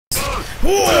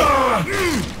Oh,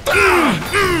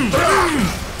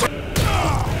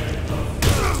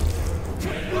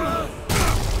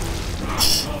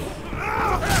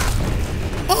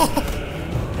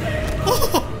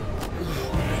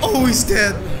 he's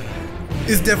dead.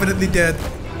 He's definitely dead.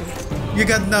 You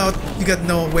got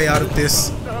no way out of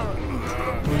this.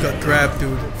 We got grabbed,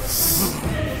 dude.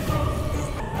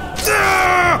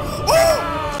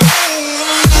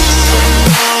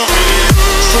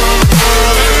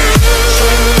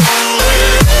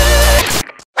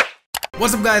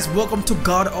 What's up, guys? Welcome to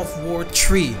God of War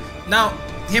 3. Now,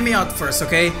 hear me out first,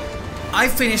 okay? I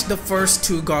finished the first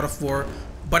two God of War,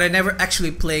 but I never actually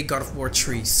played God of War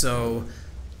 3, so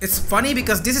it's funny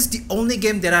because this is the only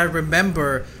game that I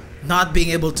remember not being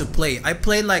able to play. I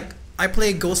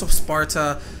played Ghost of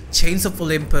Sparta, Chains of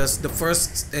Olympus, the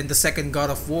first and the second God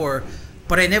of War,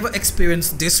 but I never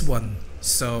experienced this one.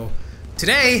 So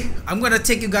today, I'm gonna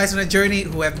take you guys on a journey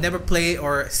who have never played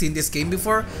or seen this game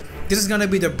before. This is gonna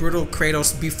be the brutal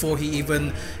Kratos before he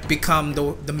even become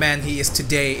the man he is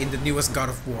today in the newest God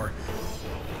of War.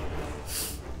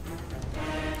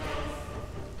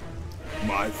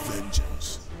 My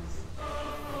vengeance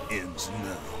ends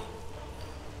now.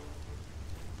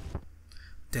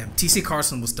 Damn, TC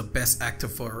Carson was the best actor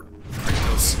for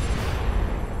Kratos.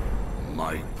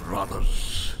 My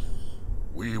brothers,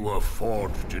 we were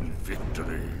forged in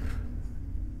victory.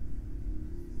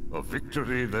 A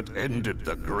victory that ended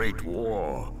the Great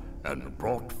War and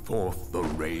brought forth the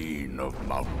reign of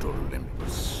Mount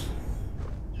Olympus.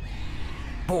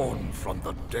 Born from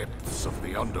the depths of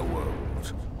the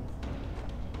underworld,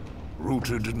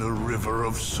 rooted in the river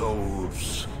of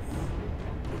souls,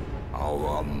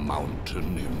 our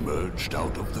mountain emerged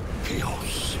out of the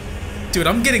chaos. Dude,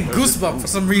 I'm getting goosebumps for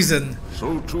some reason.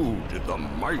 So too did the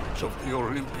might of the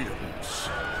Olympians.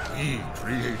 He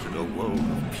created a world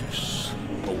of peace,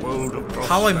 a world of prosperity.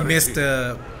 How I missed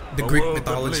the Greek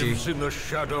mythology. That lives in the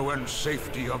shadow and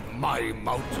safety of my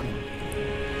mountain.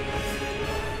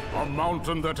 A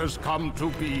mountain that has come to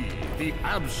be the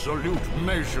absolute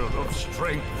measure of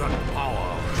strength and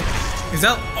power. Is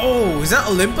that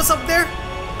Olympus up there?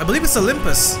 I believe it's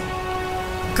Olympus.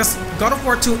 Because God of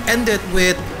War 2 ended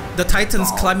with the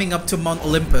Titans climbing up to Mount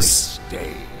Olympus.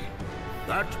 Day.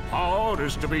 That power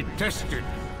is to be tested.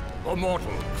 The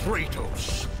mortal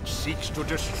Kratos seeks to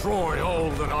destroy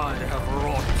all that I have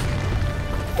wrought.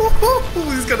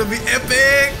 Woohoo! It's gonna be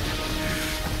epic!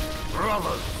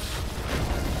 Brothers,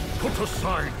 put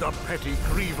aside the petty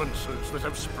grievances that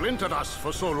have splintered us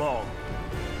for so long.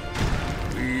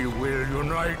 We will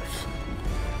unite.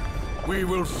 We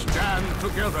will stand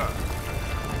together.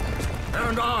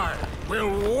 And I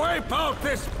will wipe out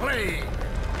this plague.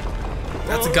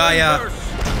 That's Gaia.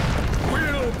 Olympus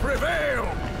will prevail.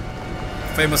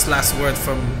 Famous last word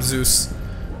from Zeus.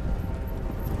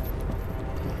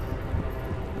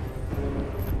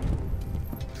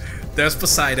 There's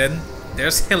Poseidon.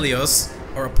 There's Helios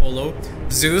or Apollo.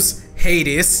 Zeus,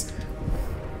 Hades.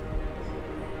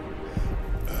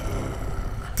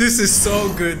 This is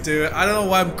so good, dude. I don't know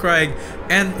why I'm crying.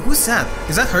 And who's that?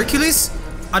 Is that Hercules?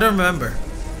 I don't remember.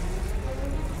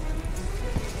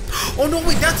 Oh no,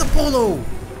 wait, that's Apollo!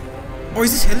 Or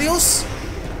is this Helios?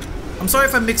 I'm sorry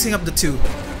if I'm mixing up the two.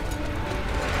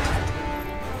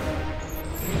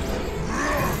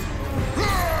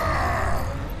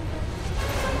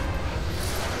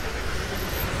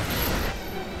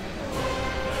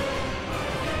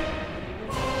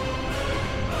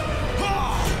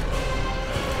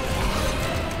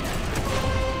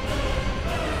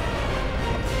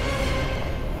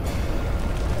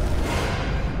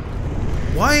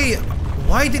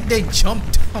 Why did they jump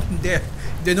down there?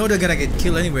 They know they're gonna get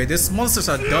killed anyway. These monsters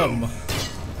are dumb.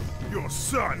 Your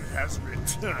son has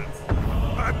returned.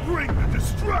 I bring the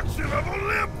destruction of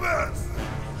Olympus!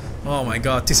 Oh my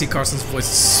god, TC Carson's voice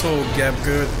is so damn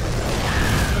good.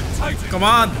 Come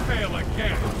on!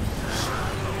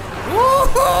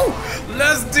 Woohoo!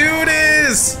 Let's do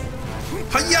this!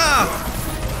 Hiya!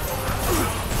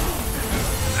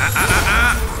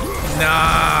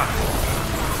 Nah.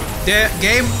 The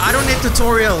game, I don't need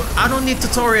tutorial. I don't need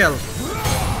tutorial.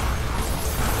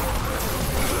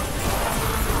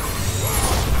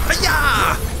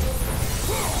 Hiya!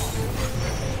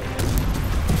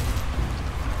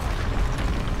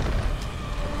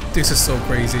 This is so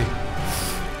crazy.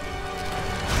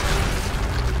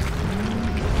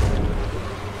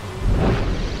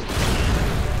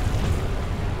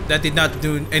 That did not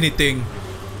do anything.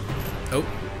 Oh.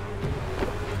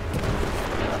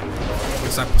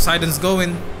 Looks like Poseidon's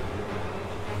going.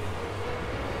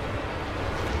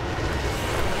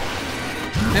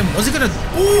 Damn, what's he gonna...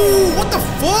 Ooh, what the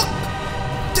fuck?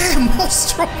 Damn, most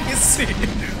strongest scene.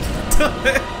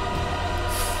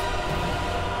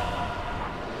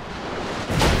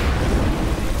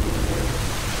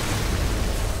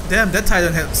 Damn, that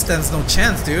Titan stands no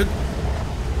chance, dude.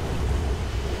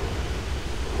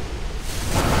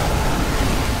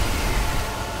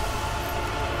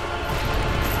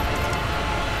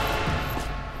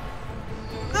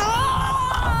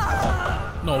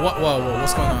 No, what? Whoa,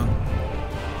 what's going on?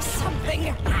 Something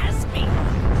has me.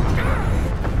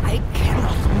 I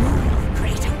cannot move,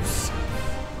 Kratos.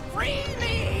 Free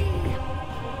me!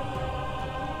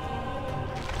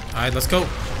 Alright, let's go.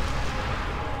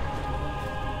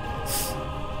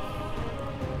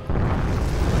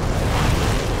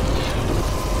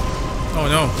 Oh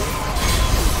no.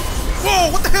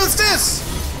 Whoa, what the hell is this?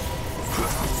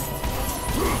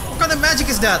 What kind of magic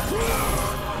is that?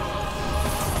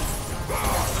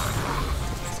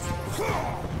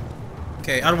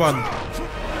 Okay, R1.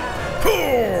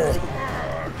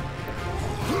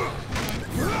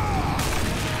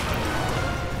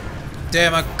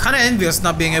 Damn, I'm kinda envious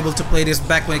not being able to play this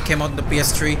back when it came out on the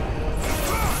PS3.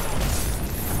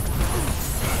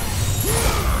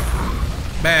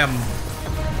 Bam.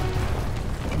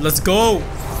 Let's go.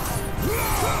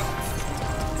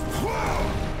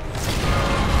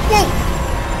 Whoa!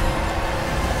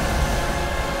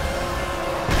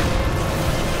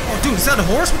 Oh, dude, is that a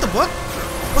horse? What the fuck?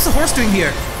 What's the horse doing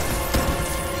here?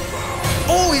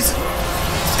 Oh, it's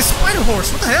spider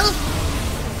horse. What the hell?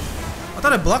 I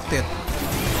thought I blocked it.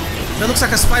 That looks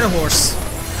like a spider horse.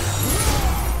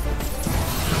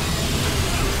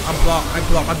 I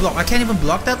block. I can't even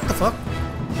block that? What the fuck?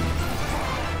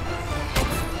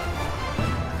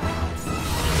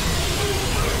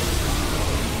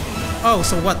 Oh,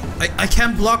 so what? I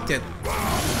can't block it.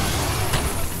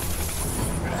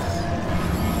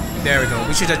 There we go.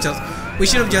 We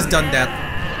should have just done that.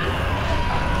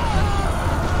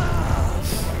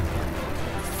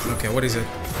 Okay, what is it?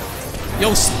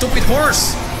 Yo, stupid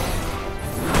horse!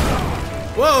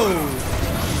 Whoa!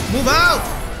 Move out!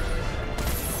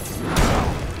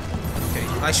 Okay,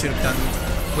 I should have done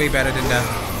way better than that.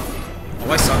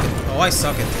 Oh, I suck at. Oh, I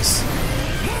suck at this.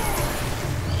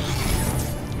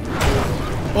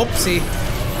 Oopsie.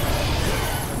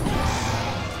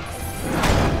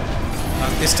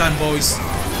 Not this time, boys.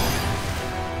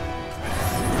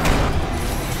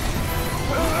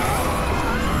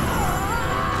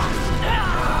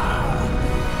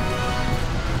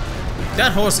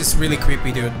 That horse is really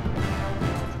creepy, dude.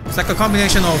 It's like a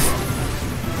combination of...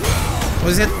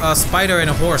 what is it? A spider and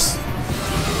a horse.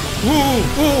 Woo!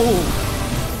 Woo!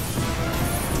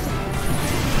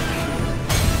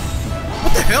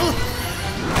 What the hell?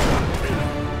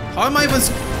 How am I even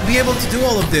be able to do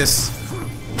all of this?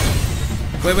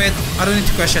 Wait, I don't need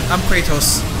to question. I'm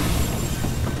Kratos.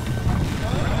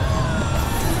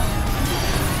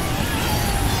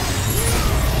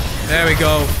 There we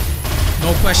go.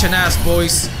 No question asked,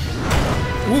 boys.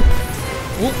 Whoop.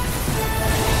 Whoop.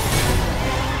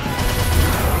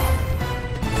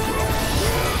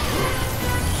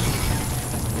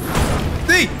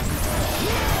 Hey!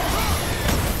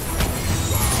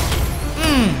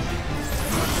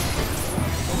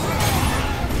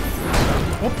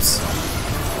 Oops.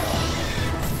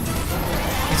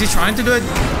 Is he trying to do it?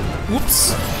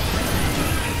 Oops.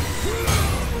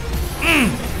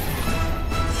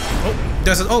 Oh,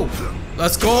 there's a... oh.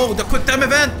 Let's go, the quick time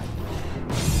event!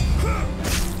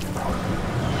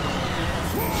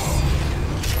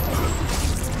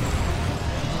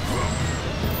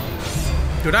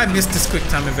 Dude, I missed this quick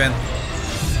time event.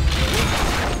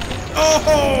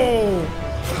 Oh!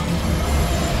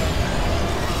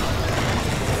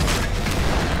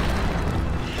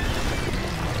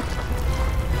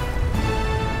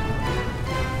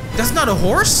 That's not a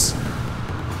horse?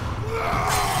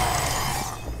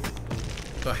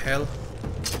 The hell?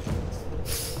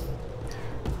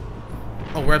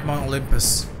 Oh, we're at Mount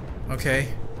Olympus. Okay.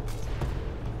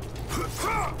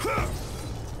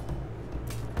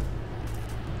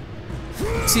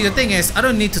 See, the thing is, I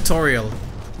don't need tutorial.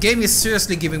 Game is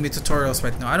seriously giving me tutorials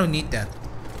right now. I don't need that.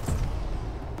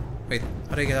 Wait,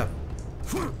 how do I get up?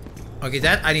 Okay,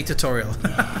 that I need tutorial.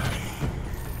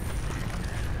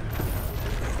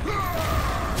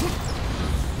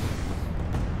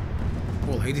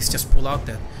 Cool, Hades just pull out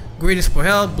that. Green is for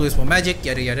health, blue is for magic,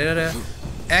 yada yada yada.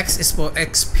 X is for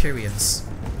experience.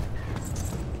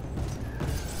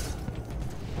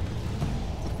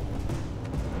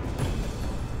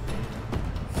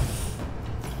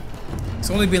 It's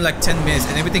only been like 10 minutes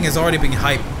and everything has already been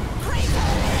hyped.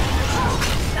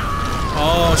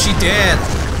 Oh, she dead.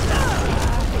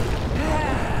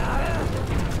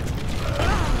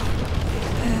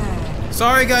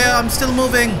 Sorry, Gaia, I'm still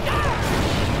moving.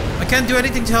 I can't do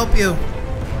anything to help you.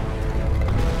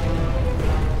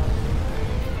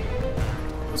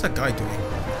 What's that guy doing?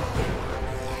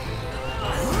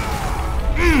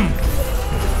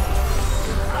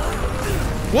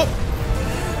 Whoop!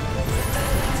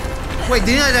 Wait,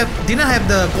 didn't I have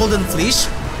the golden fleece?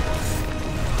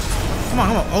 Come on,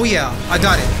 come on. Oh yeah, I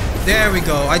got it. There we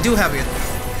go. I do have it.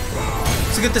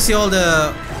 It's good to see all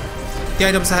the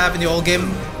items I have in the old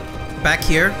game back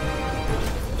here.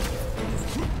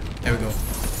 There we go.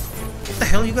 What the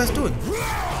hell are you guys doing?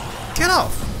 Get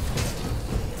off!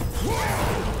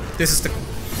 This is the...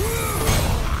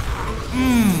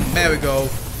 there we go.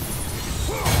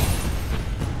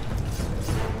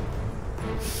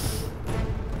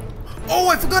 Oh,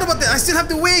 I forgot about that. I still have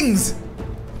the wings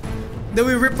that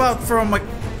we rip out from like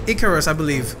Icarus, I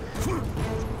believe.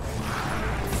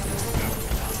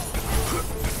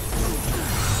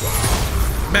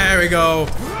 There we go.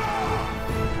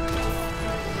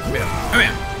 Come here. Come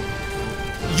here.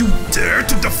 You dare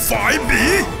to defy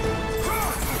me?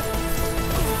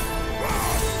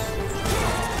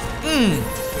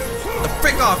 The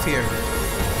frick off here.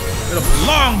 You don't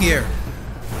belong here.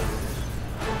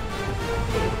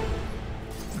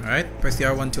 Alright, press the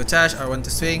R1 to attach, R1 to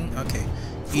swing. Okay,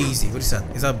 easy. What is that?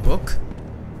 Is that a book?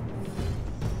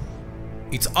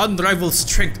 Its unrivaled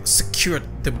strength secured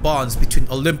the bonds between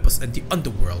Olympus and the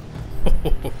underworld.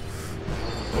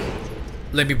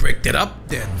 Let me break that up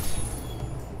then.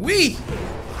 Wee!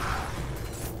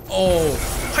 Oh,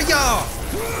 hiya!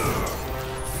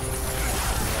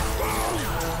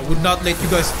 I would not let you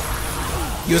guys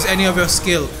use any of your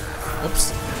skill.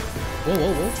 Oops. Whoa,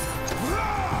 whoa, whoa.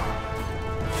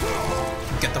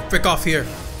 Get the frick off here.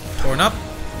 Torn up.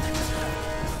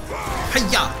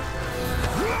 Hiya!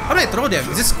 How do I throw them?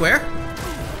 Is it square?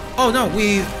 Oh no,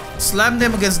 we slammed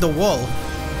them against the wall.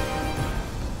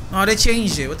 Oh, they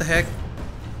changed it. What the heck?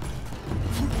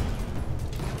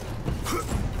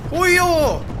 Oh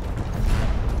yo!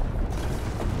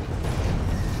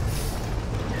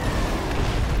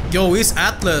 Yo, he's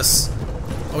Atlas.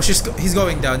 Oh, he's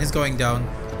going down. He's going down.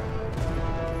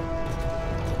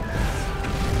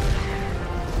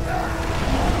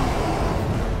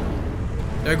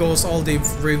 There goes all the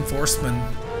reinforcement.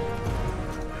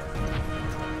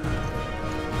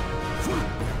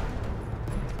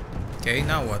 Okay,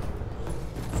 now what?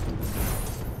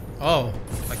 Oh,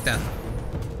 like that.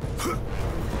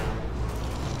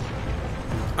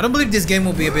 I don't believe this game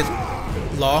will be a bit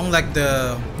long like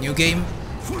the new game.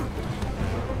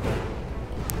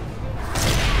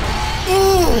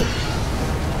 Ooh!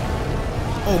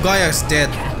 Oh, Gaia is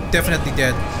dead. Definitely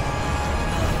dead.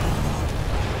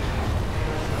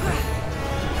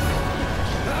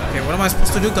 Okay, what am I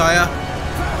supposed to do, Gaia?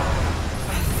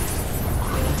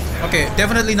 Okay,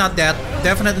 definitely not that.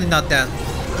 Definitely not that.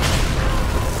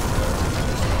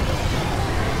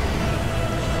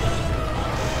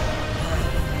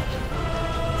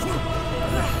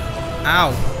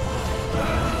 Ow.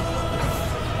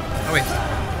 Oh wait.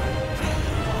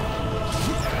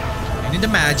 I need the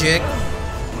magic.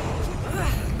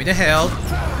 Give me the health.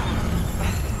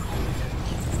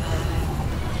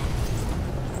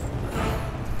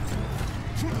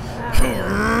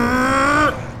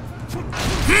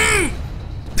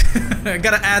 I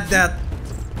gotta add that.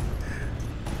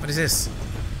 What is this?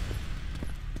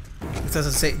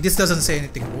 This doesn't say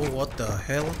anything. Oh, what the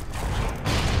hell?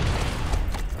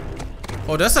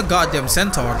 Oh, that's a goddamn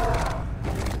centaur.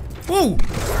 Whoa!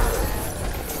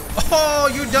 Oh,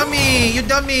 you dummy! You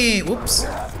dummy! Whoops.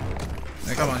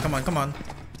 Hey, come on, come on, come on.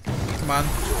 Come on.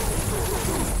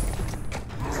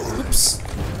 Oops.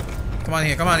 Come on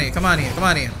here, come on here, come on here, come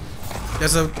on here.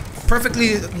 There's a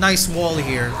perfectly nice wall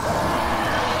here.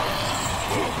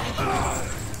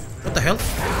 What the hell?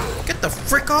 Get the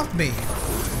frick off me!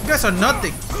 You guys are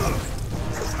nothing!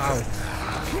 Ow.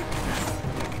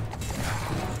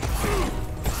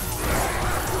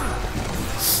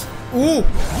 Ooh!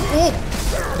 Ooh!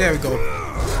 There we go.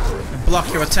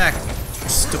 Block your attack,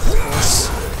 stupid horse.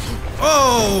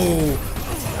 Oh!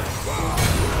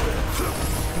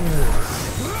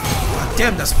 God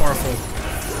damn, that's powerful.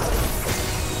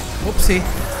 Whoopsie.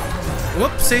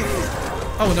 Whoopsie.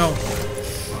 Oh no.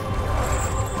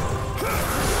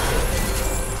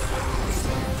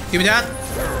 Give me that.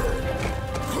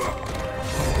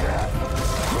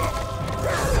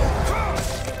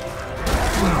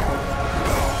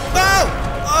 Oh!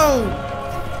 Oh!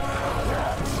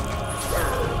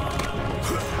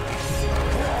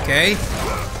 Okay.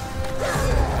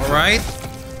 Alright.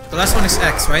 The last one is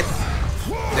X, right?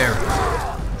 There.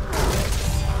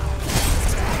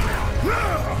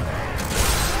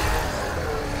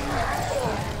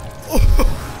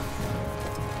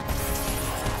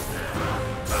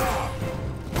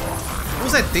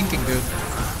 thinking, dude.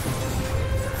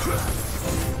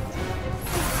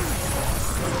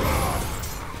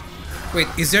 Wait,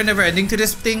 is there never ending to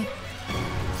this thing?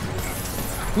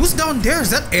 Who's down there?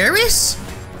 Is that Ares?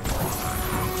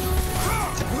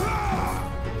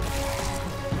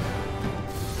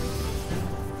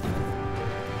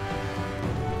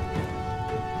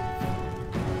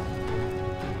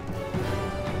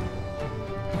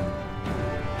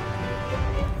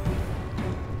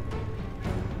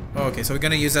 Okay, so we're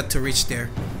gonna use that to reach there.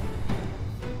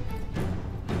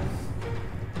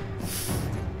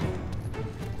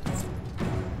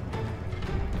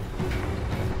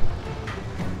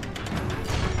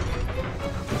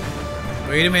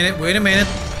 Wait a minute, wait a minute.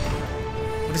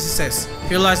 What does it say?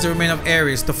 Here lies the remain of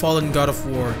Ares, the fallen god of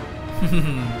war.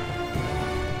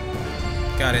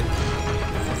 Got it.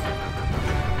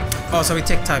 Oh, so we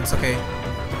take times, okay.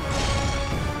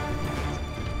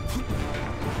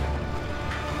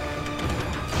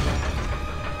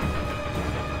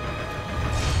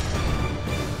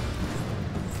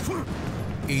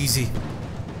 Easy.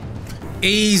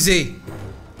 Easy.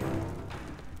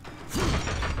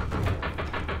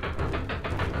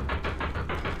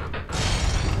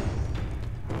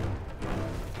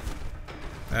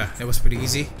 That was pretty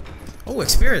easy. Oh,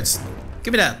 experience.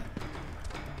 Give me that.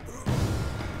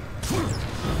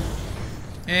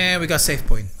 And we got save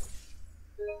point.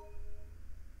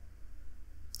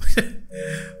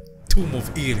 Tomb of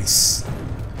Iris.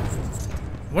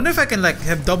 Wonder if I can like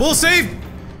have double save.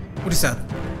 What is that?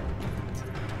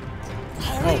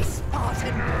 Oh.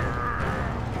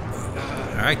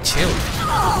 Alright, chill.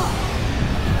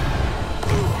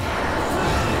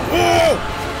 Oh!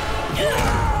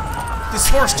 This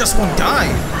horse just won't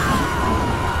die.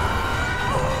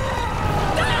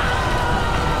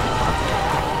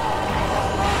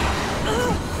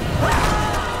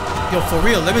 Yo, for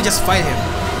real, let me just fight him.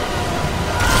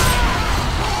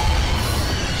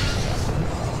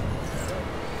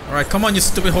 Alright, come on, you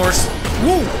stupid horse.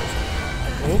 Woo!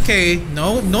 Okay,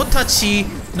 no touchy.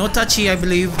 No touchy, I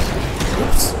believe.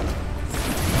 Oops.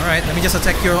 Alright, let me just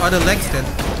attack your other legs then.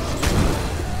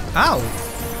 Ow!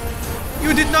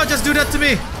 You did not just do that to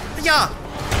me! Aya!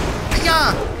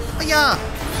 Aya! Aya!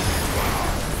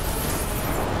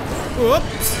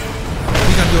 Oops!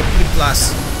 You're gonna do a big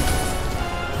blast.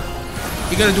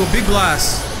 You're gonna do a big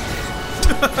blast.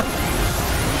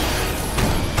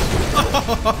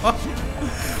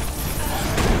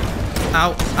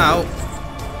 Ow! Ow!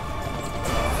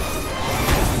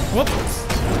 Whoop!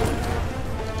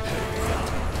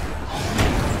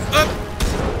 Up!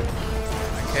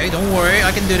 Okay, don't worry,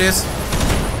 I can do this.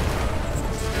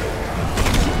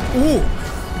 Ooh!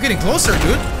 You're getting closer,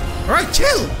 dude! Alright,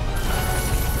 chill!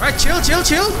 Alright, chill, chill,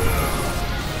 chill!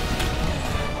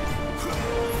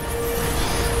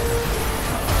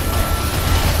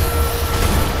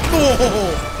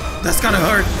 Oh! That's kinda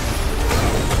hurt!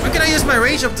 When can I use my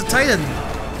rage of the Titan?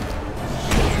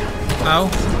 Ow.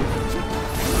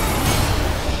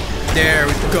 There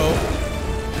we go.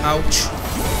 Ouch.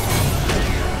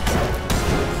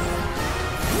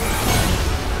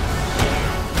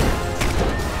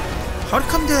 How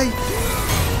come did I...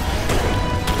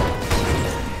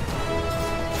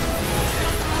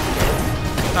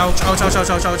 Ouch, ouch, ouch, ouch,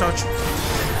 ouch, ouch, ouch.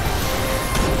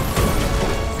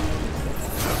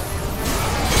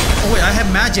 Oh wait, I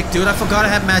have magic, dude. I forgot I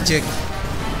have magic.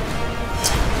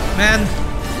 Man.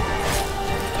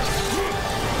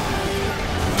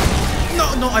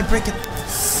 No, no, I break it.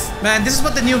 Man, this is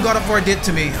what the new God of War did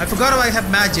to me. I forgot I have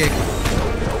magic.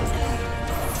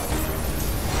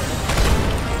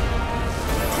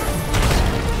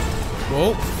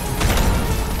 Whoa.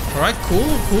 Alright,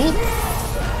 cool, cool.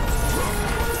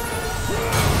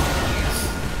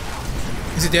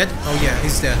 Is he dead? Oh yeah,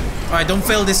 he's dead. Alright, don't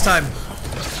fail this time.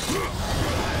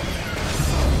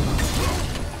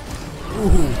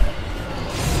 Ooh.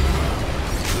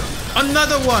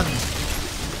 Another one!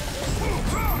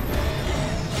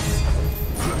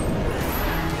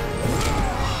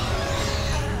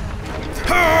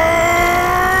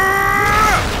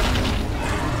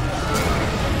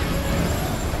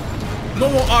 No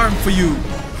more arm for you.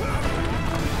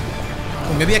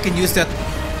 Oh, maybe I can use that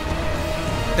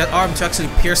arm to actually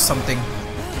pierce something.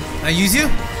 Can I use you?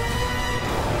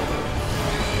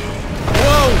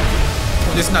 Whoa!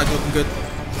 Oh, this is not looking good.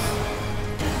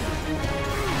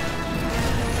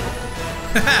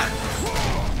 Haha!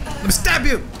 Let me stab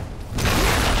you!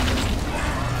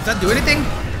 Does that do anything?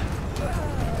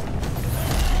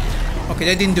 Okay,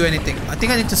 that didn't do anything. I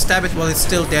think I need to stab it while it's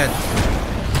still dead.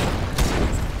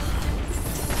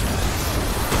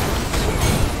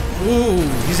 Ooh,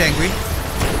 he's angry.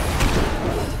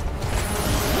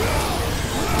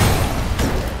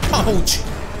 Ouch!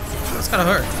 That's gotta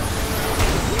hurt.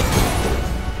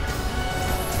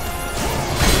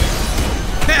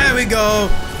 There we go!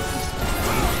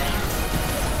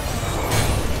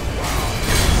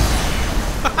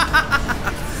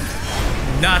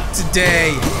 Not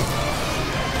today!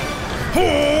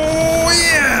 Oh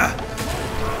yeah!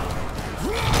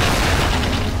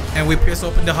 And we pierce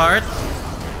open the heart.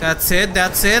 That's it,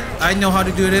 that's it. I know how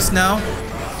to do this now.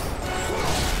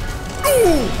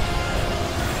 Ooh!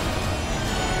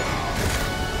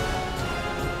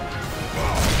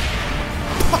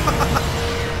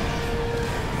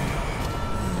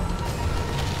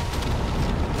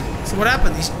 So what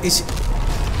happened? Is she...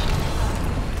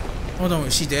 Oh no,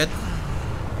 is she dead?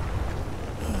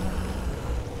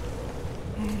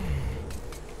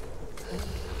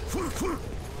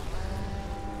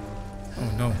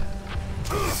 Oh no.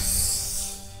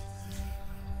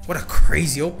 What a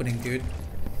crazy opening, dude.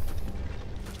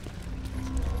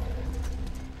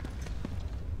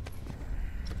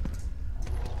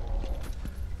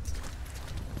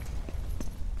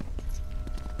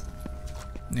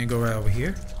 And you go right over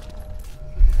here.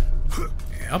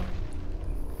 Yep.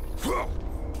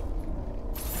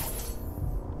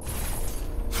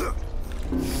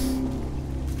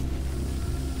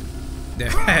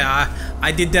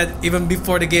 I did that even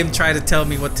before the game tried to tell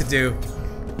me what to do.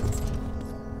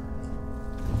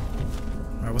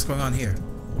 Alright, what's going on here?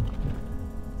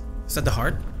 Is that the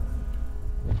heart?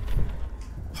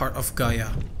 Heart of Gaia.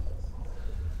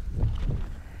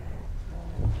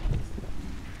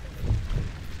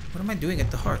 What am I doing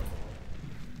at the heart?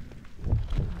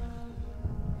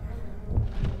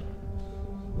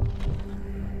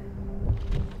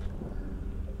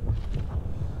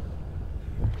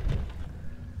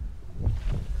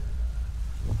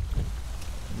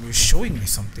 You're showing me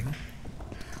something.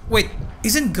 Wait,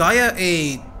 isn't Gaia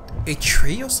a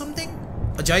tree or something?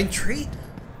 A giant tree?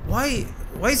 Why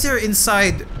is there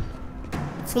inside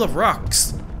full of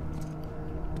rocks?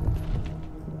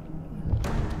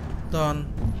 Hold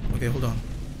on. Okay, hold on.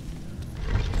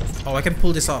 Oh, I can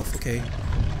pull this off. Okay.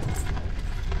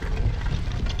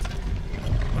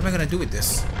 What am I gonna do with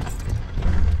this?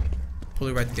 Pull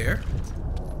it right there.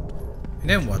 And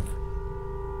then what?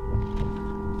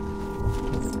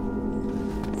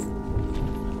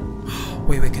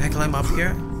 Wait, can I climb up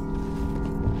here?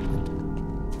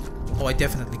 Oh, I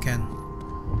definitely can.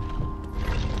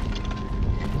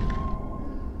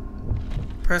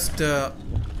 Press the...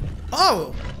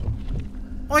 Oh!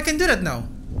 Oh, I can do that now.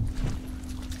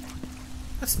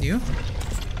 That's new.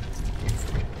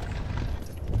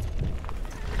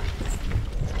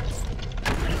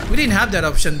 We didn't have that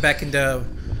option back in the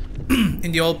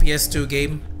in the old PS2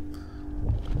 game.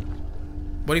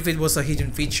 What if it was a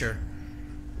hidden feature?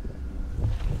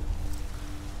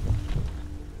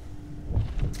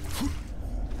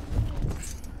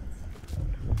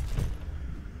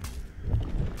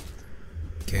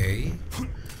 Okay.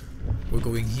 We're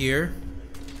going here.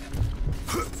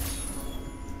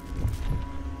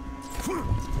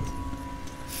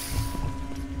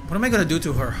 What am I gonna do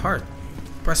to her heart?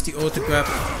 Press the O to grab.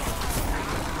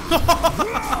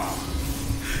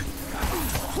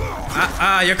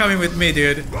 You're coming with me,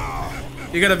 dude.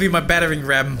 You're gonna be my battering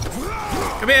ram.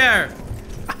 Come here!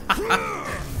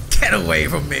 Get away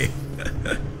from me!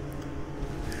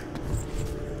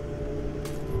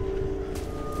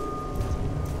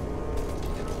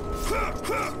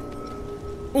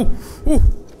 Ooh!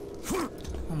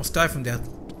 Almost died from that.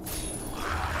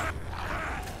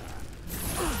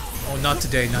 Oh, not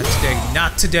today, not today,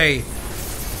 not today!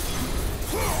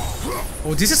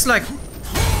 Oh, this is like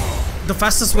the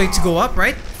fastest way to go up,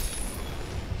 right?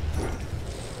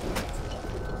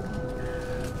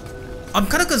 I'm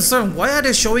kind of concerned. Why are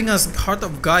they showing us Heart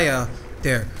of Gaia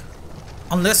there?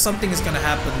 Unless something is gonna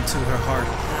happen to her heart,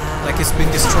 like it's been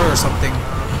destroyed or something.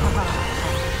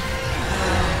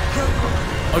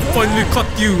 I finally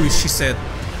caught you, she said.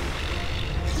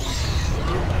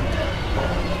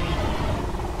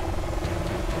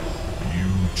 You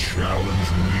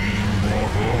challenge me,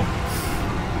 mortal?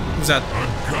 Who's that?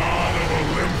 A god of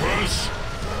Olympus?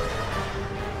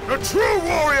 A true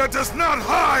warrior does not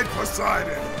hide,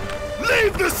 Poseidon!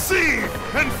 Leave the sea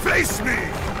and face me!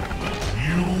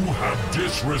 You have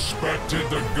disrespected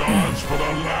the gods for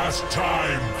the last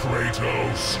time,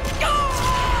 Kratos.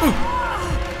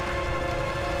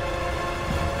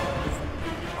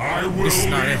 I will This is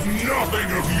not leave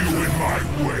nothing of you in my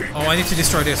wake. Oh, I need to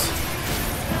destroy this.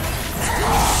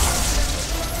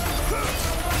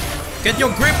 Get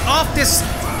your grip off this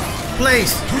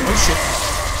place! Oh shit.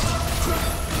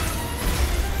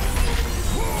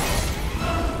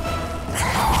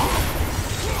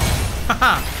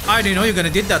 Haha! I didn't know you're gonna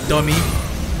did that, dummy.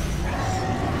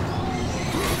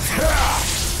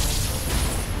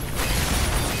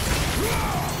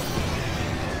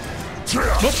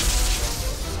 Nope.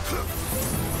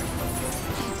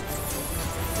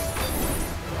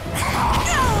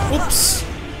 Oops.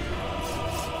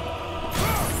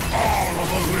 All of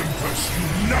Olympus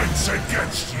unites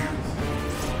against you.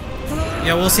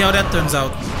 Yeah, we'll see how that turns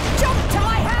out. Jump to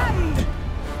my hand!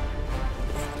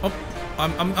 Oh,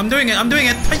 I'm doing it. I'm doing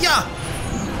it. Hiya!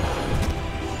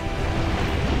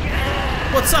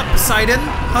 What's up, Poseidon?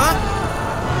 Huh?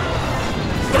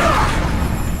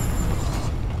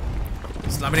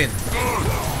 Slam it in.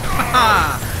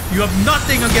 Haha! You have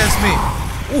nothing against me.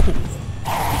 Ooh.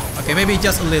 Okay, maybe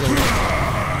just a little.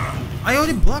 I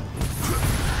already blocked.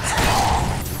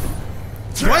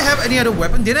 Do I have any other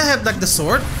weapon? Did I have like the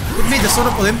sword? With me, the sword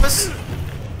of Olympus?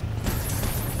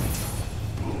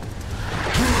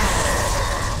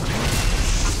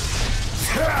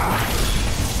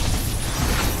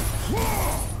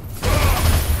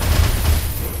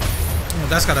 Oh,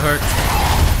 that's gotta hurt.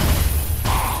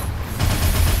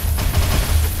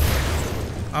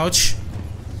 Ouch.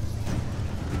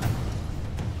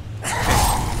 Okay.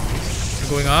 We're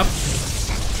going up.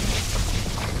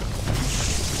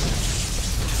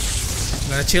 I'm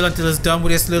gonna chill until it's done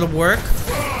with this little work.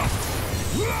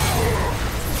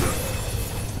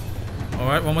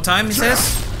 Alright, one more time, he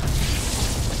says.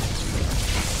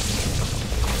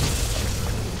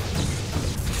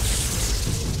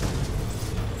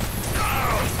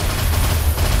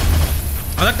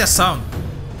 I like that sound.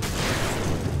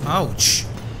 Ouch.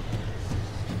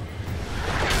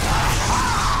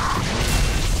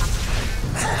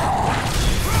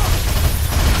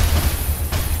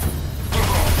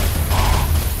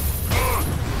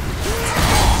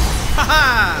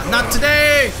 Not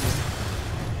today!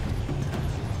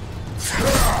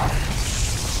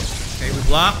 Okay, we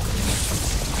block.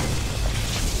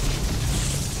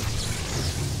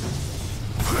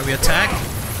 Right, we attack.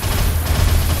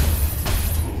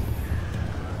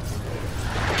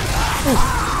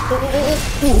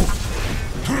 Ooh.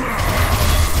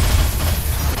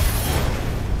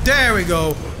 There we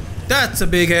go. That's a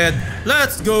big head.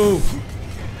 Let's go.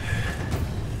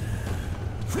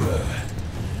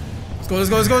 Let's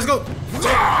go, let's go, let's go, let's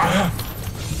go!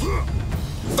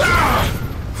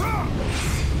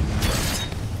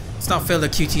 Stop fail the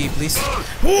QTE, please.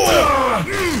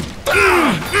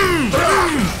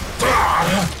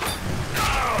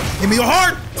 Give me your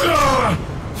heart!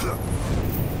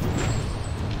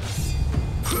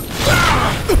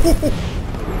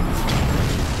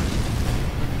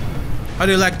 How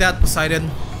do you like that, Poseidon?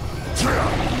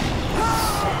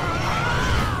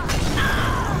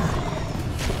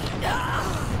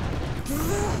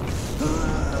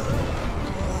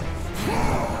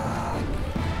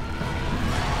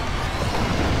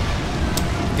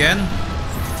 Again?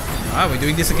 Ah, we're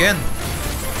doing this again.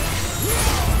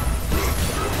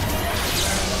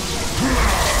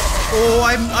 Oh,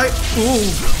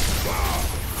 ooh.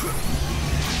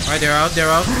 Alright, they're out, they're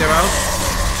out, they're out.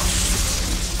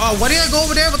 Oh, why did I go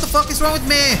over there? What the fuck is wrong with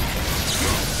me?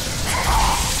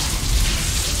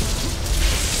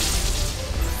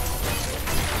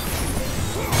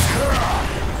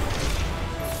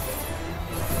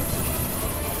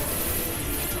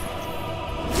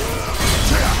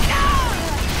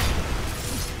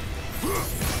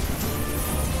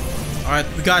 Alright,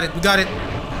 we got it, we got it.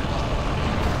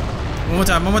 One more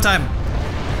time, one more time.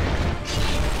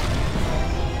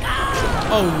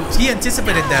 Oh, he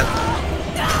anticipated that.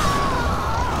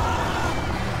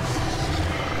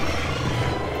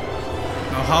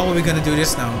 Now, how are we gonna do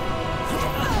this now?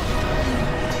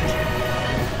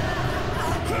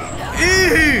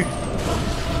 Eee!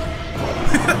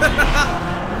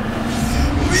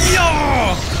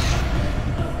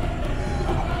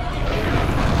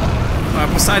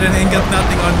 Poseidon ain't got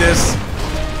nothing on this.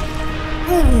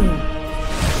 Ooh.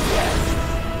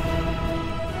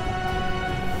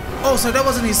 Oh, so that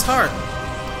wasn't his heart.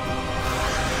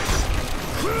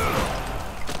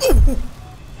 Ooh.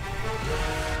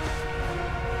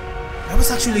 That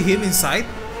was actually him inside.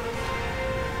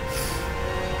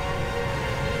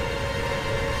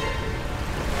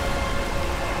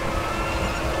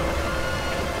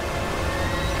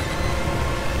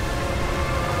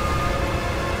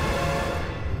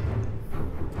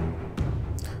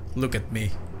 Look at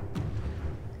me.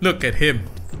 Look at him.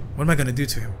 What am I gonna do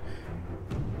to him?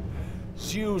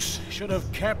 Zeus should have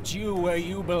kept you where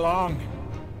you belong.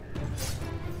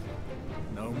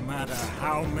 No matter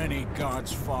how many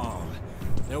gods fall,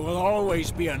 there will always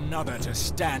be another to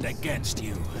stand against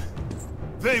you.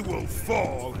 They will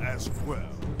fall as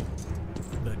well.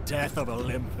 The death of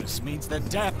Olympus means the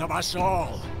death of us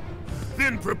all.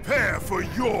 Then prepare for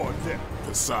your death,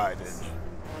 Poseidon.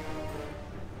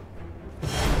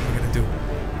 What are we gonna do?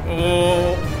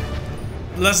 Oh,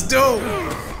 let's do.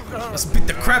 Let's beat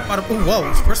the crap out of. Oh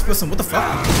wow, first person. What the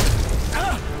fuck?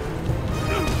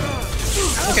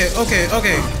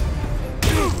 Okay.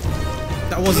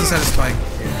 That wasn't satisfying.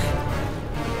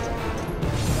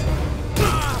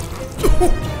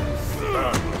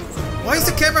 Why is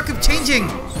the camera keep changing?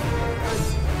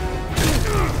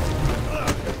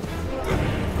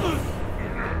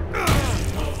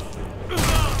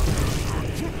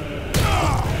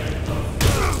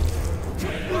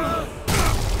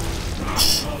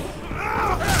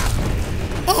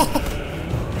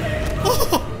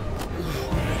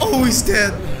 Oh, he's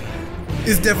dead.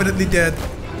 He's definitely dead.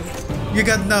 You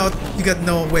got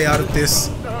no way out of this.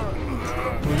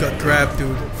 We got grabbed,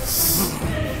 dude.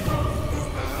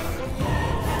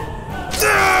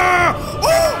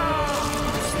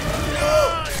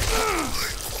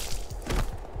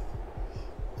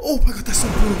 Oh my god, that's so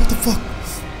brutal. What the fuck?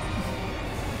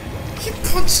 He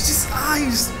punched his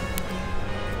eyes.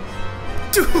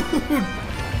 Dude.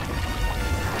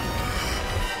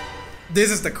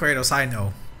 This is the Kratos I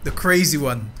know. The crazy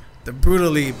one. The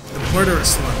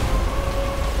murderous one.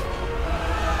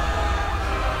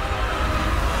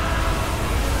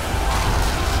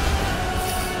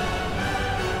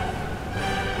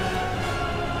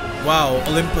 Wow,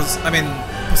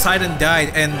 Poseidon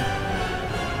died and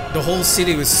the whole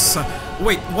city was...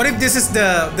 Wait, what if this is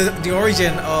the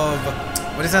origin of...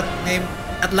 What is that name?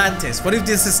 Atlantis. What if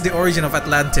this is the origin of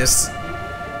Atlantis?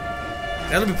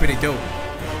 That'll be pretty dope.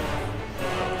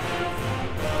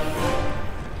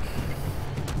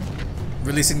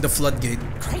 Releasing the floodgate.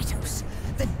 Kratos,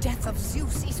 the death of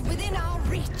Zeus is within our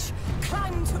reach.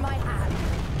 Climb to my hand.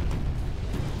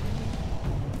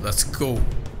 Let's go.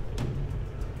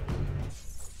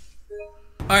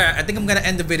 Alright, I think I'm gonna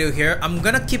end the video here. I'm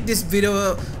gonna keep this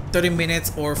video 30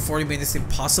 minutes or 40 minutes if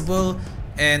possible.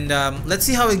 And let's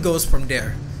see how it goes from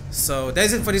there. So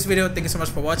that's it for this video. Thank you so much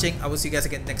for watching. I will see you guys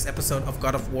again next episode of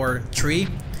God of War 3.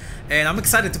 And I'm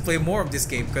excited to play more of this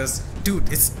game because,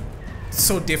 dude, it's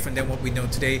so different than what we know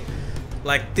today.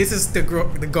 Like, this is the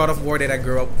God of War that I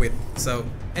grew up with. So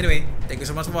anyway, thank you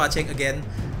so much for watching again.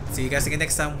 See you guys again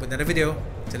next time with another video.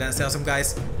 Till then, stay awesome,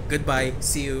 guys. Goodbye.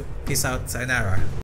 See you. Peace out. Sayonara.